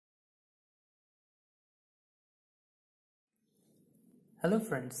Hello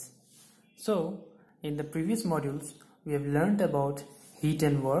friends. So in the previous modules we have learned about heat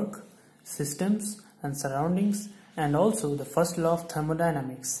and work, systems and surroundings, and also the first law of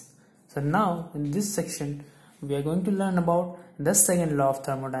thermodynamics. So now in this section we are going to learn about the second law of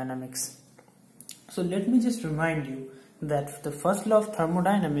thermodynamics. So let me just remind you that the first law of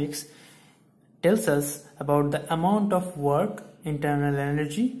thermodynamics tells us about the amount of work, internal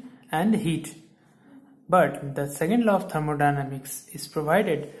energy and heat. But the second law of thermodynamics is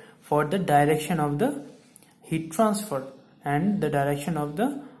provided for the direction of the heat transfer and the direction of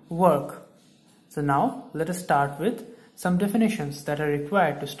the work. So now let us start with some definitions that are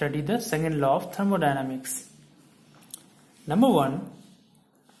required to study the second law of thermodynamics. Number one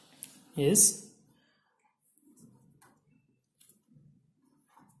is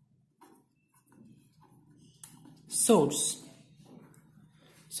source.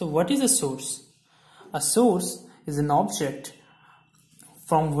 So what is a source? A source is an object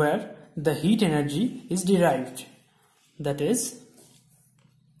from where the heat energy is derived. That is,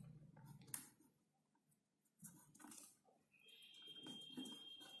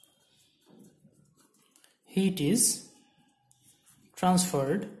 heat is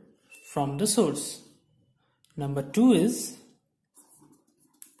transferred from the source. Number two is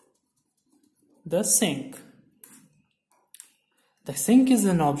the sink. The sink is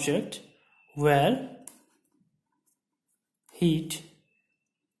an object where heat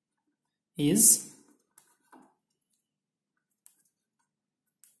is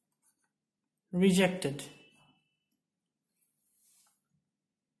rejected.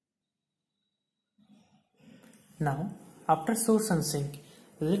 Now, after source and sink,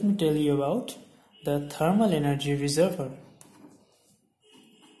 let me tell you about the thermal energy reservoir.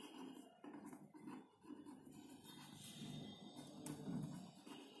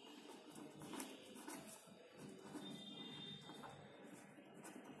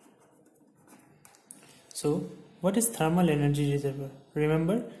 So, what is thermal energy reservoir?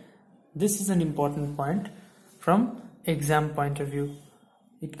 Remember, this is an important point from exam point of view.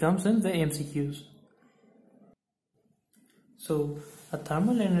 It comes in the MCQs. So, a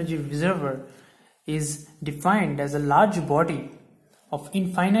thermal energy reservoir is defined as a large body of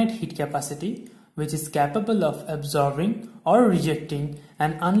infinite heat capacity which is capable of absorbing or rejecting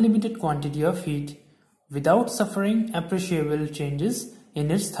an unlimited quantity of heat without suffering appreciable changes in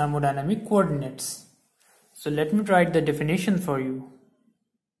its thermodynamic coordinates. So let me write the definition for you.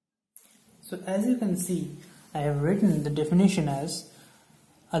 So as you can see, I have written the definition as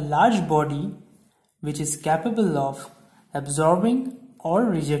a large body which is capable of absorbing or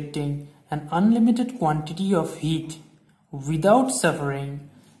rejecting an unlimited quantity of heat without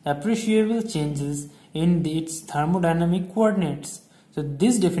suffering appreciable changes in its thermodynamic coordinates. So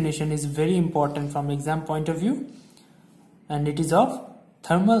this definition is very important from exam point of view, and it is of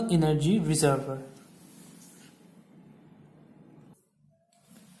thermal energy reservoir.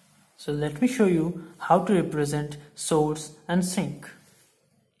 So let me show you how to represent source and sink.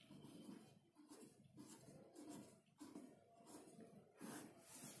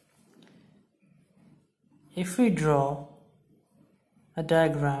 If we draw a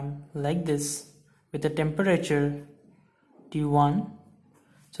diagram like this with a temperature T1,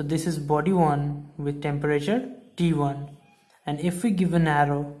 so this is body 1 with temperature T1, and if we give an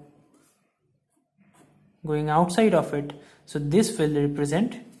arrow going outside of it, so this will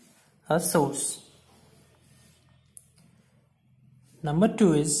represent a source. Number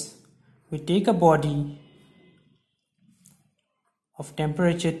 2 is we take a body of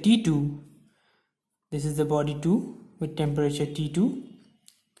temperature T2. This is the body 2 with temperature T2,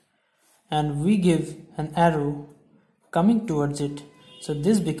 and we give an arrow coming towards it. So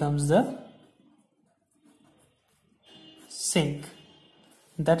this becomes the sink.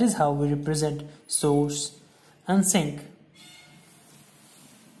 That is how we represent source and sink.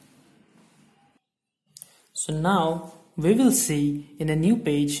 So now we will see in a new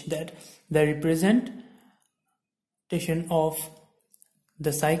page that the representation of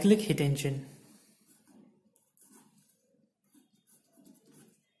the cyclic heat engine.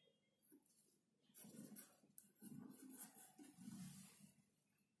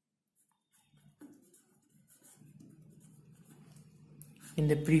 In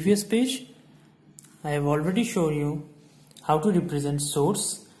the previous page, I have already shown you how to represent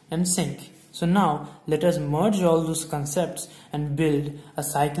source and sink. So now let us merge all those concepts and build a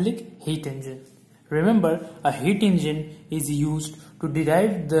cyclic heat engine. Remember, a heat engine is used to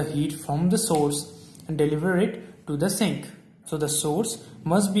derive the heat from the source and deliver it to the sink. So the source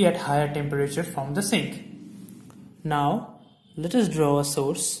must be at higher temperature from the sink. Now let us draw a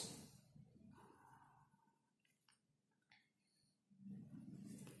source.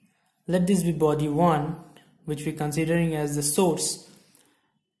 let this be body 1, which we are considering as the source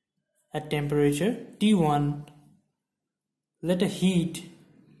at temperature T1. Let a heat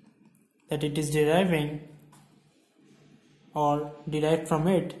that it is deriving or derived from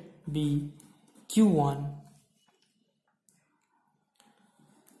it be Q1.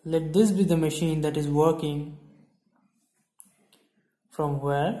 Let this be the machine that is working from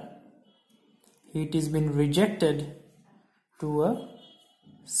where heat is being rejected to a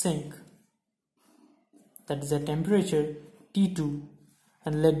sink, that is at temperature T2,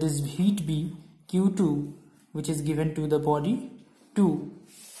 and let this heat be Q2, which is given to the body 2.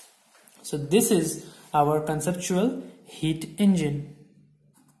 So this is our conceptual heat engine,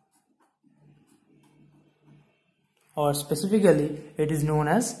 or specifically it is known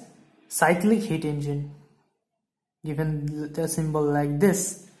as cyclic heat engine. Given the symbol like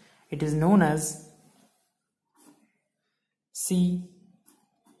this, it is known as CHE,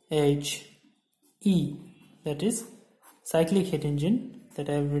 that is cyclic heat engine, that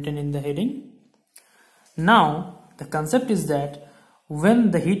I have written in the heading. Now the concept is that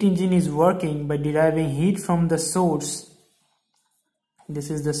when the heat engine is working by deriving heat from the source, this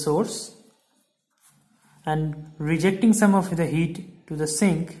is the source, and rejecting some of the heat to the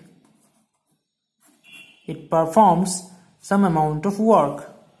sink, it performs some amount of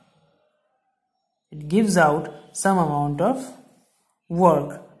work. It gives out some amount of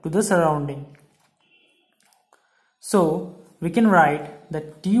work to the surrounding. So we can write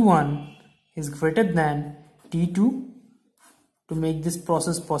that T1 is greater than T2 to make this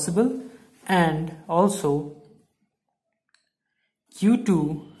process possible, and also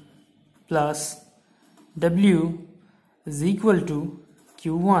Q2 plus W is equal to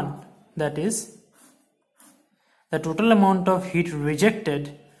Q1, that is the total amount of heat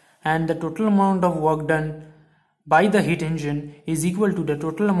rejected and the total amount of work done by the heat engine is equal to the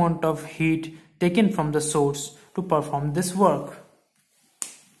total amount of heat taken from the source to perform this work.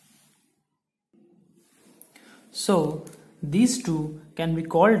 So these two can be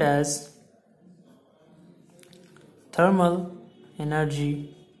called as thermal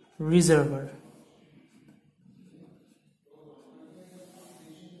energy reservoir.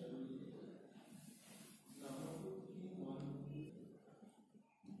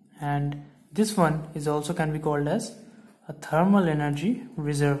 And this one is also can be called as a thermal energy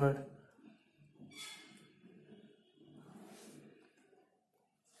reservoir.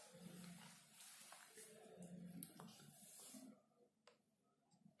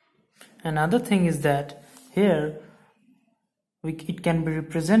 Another thing is that here it can be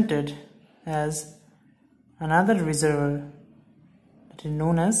represented as another reservoir that is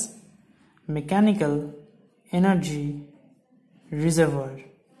known as mechanical energy reservoir.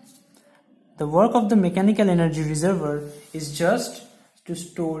 The work of the mechanical energy reservoir is just to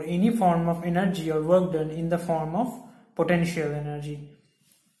store any form of energy or work done in the form of potential energy.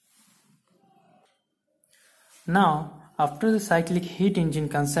 Now, after the cyclic heat engine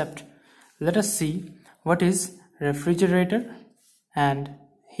concept, let us see what is refrigerator and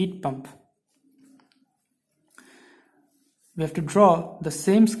heat pump. We have to draw the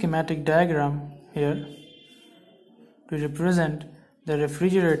same schematic diagram here to represent the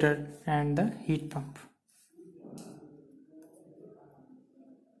refrigerator and the heat pump.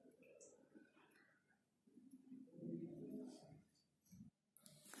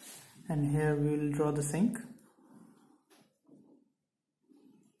 And here we will draw the sink,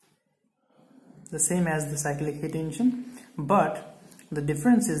 the same as the cyclic heat engine, but the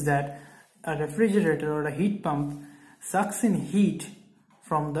difference is that a refrigerator or a heat pump sucks in heat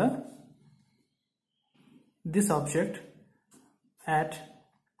from this object at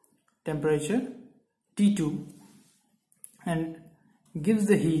temperature T2 and gives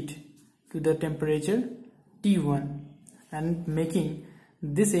the heat to the temperature T1 and making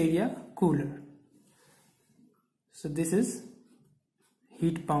this area cooler. So this is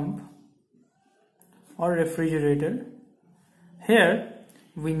heat pump or refrigerator. Here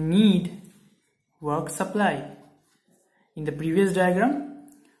we need work supply. In the previous diagram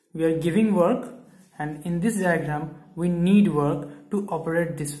we are giving work, and in this diagram we need work to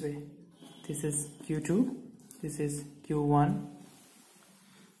operate this way. This is Q2, this is Q1.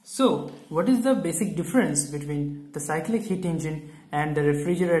 So what is the basic difference between the cyclic heat engine and the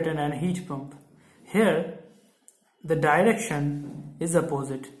refrigerator and heat pump? Here the direction is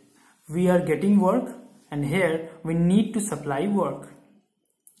opposite. We are getting work, and here we need to supply work.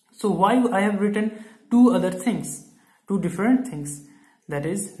 So why I have written two other things, two different things, that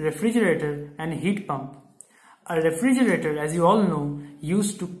is refrigerator and heat pump. A refrigerator, as you all know,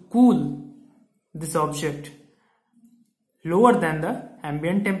 used to cool this object lower than the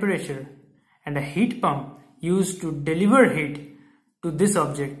ambient temperature, and a heat pump used to deliver heat to this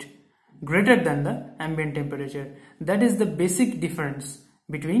object greater than the ambient temperature. That is the basic difference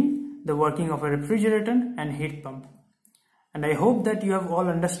between the working of a refrigerator and heat pump. And I hope that you have all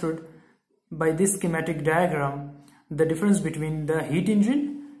understood by this schematic diagram the difference between the heat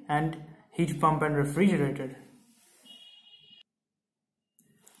engine and heat pump and refrigerator.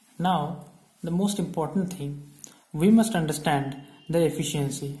 Now, the most important thing, we must understand the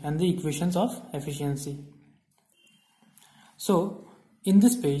efficiency and the equations of efficiency. So, in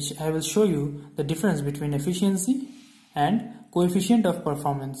this page, I will show you the difference between efficiency and coefficient of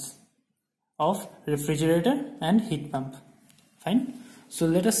performance of refrigerator and heat pump. Fine. So,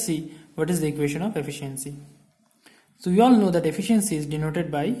 let us see what is the equation of efficiency. So, we all know that efficiency is denoted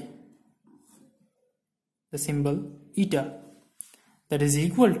by the symbol eta, that is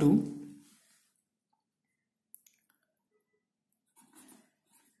equal to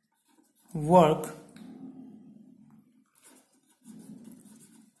work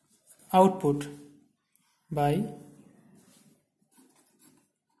output by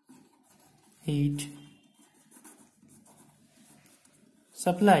heat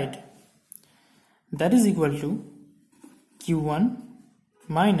supplied, that is equal to Q1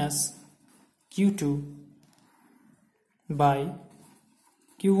 minus Q2 by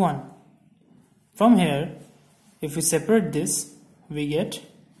Q1. From here, if we separate this, we get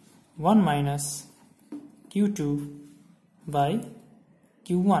 1 minus Q2 by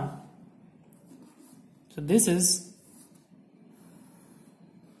Q1. So this is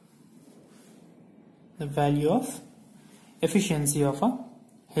the value of efficiency of a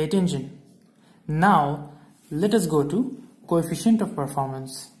heat engine. Now let us go to coefficient of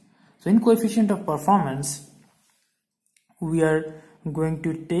performance. So in coefficient of performance, we are going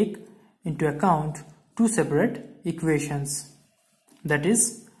to take into account two separate equations, that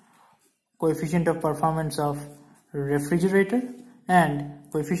is coefficient of performance of refrigerator and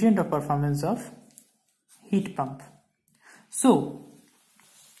coefficient of performance of heat pump. So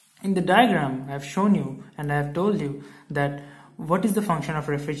in the diagram I have shown you and I have told you that what is the function of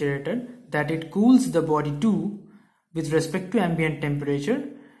refrigerator, that it cools the body 2 with respect to ambient temperature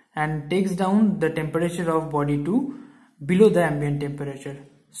and takes down the temperature of body 2 below the ambient temperature.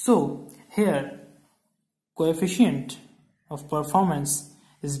 So here coefficient of performance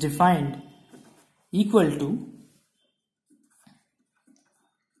is defined equal to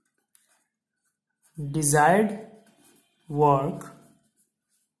desired work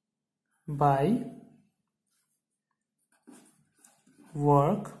by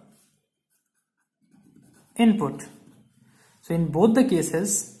work input. So in both the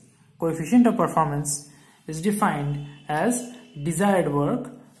cases, coefficient of performance is defined as desired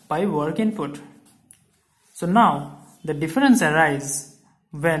work by work input. So now the difference arises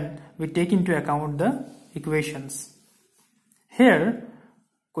when we take into account the equations. Here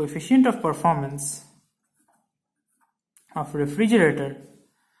coefficient of performance of refrigerator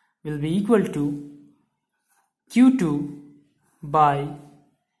will be equal to Q2 by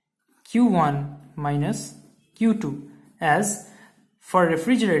Q1 minus Q2, as for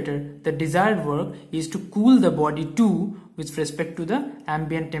refrigerator the desired work is to cool the body 2 with respect to the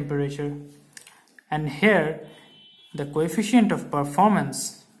ambient temperature, and here the coefficient of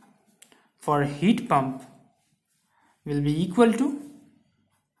performance for heat pump will be equal to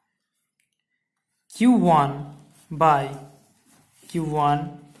Q1 by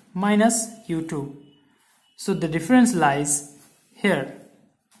Q1 minus Q2. So the difference lies here.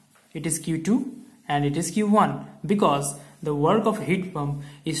 It is Q2 and it is Q1 because the work of heat pump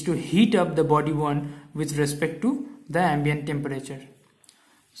is to heat up the body 1 with respect to the ambient temperature.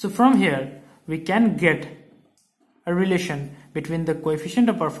 So from here we can get a relation between the coefficient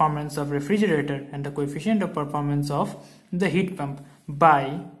of performance of refrigerator and the coefficient of performance of the heat pump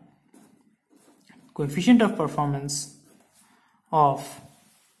by coefficient of performance of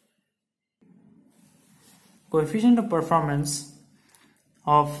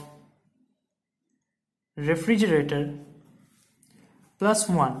refrigerator plus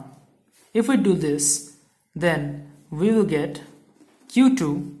 1. If we do this, then we will get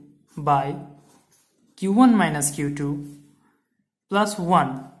Q2 by Q1 minus Q2 plus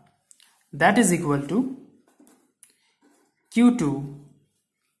 1, that is equal to Q2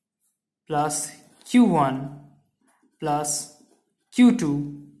 plus Q1 plus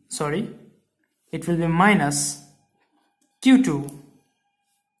Q2, it will be minus Q2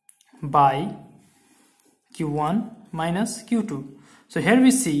 by Q1 minus Q2. So here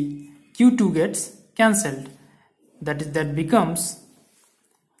we see Q2 gets cancelled, that becomes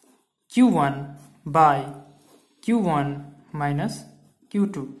Q1 by Q1 minus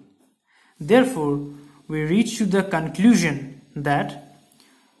Q2. Therefore, we reach to the conclusion that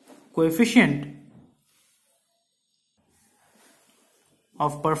coefficient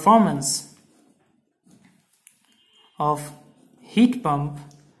of performance of heat pump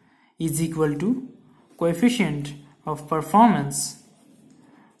is equal to coefficient of performance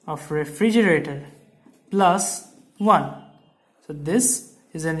of refrigerator plus 1. So this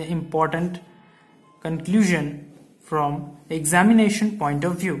is an important conclusion from examination point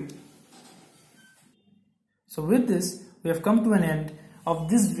of view. So with this, we have come to an end of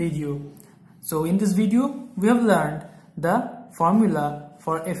this video. So in this video, we have learned the formula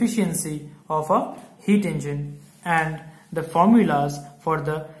for efficiency of a heat engine and the formulas for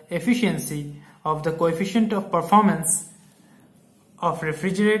the efficiency of the coefficient of performance of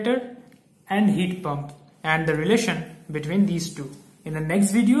refrigerator and heat pump and the relation between these two. In the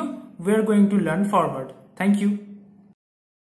next video, we are going to learn forward. Thank you.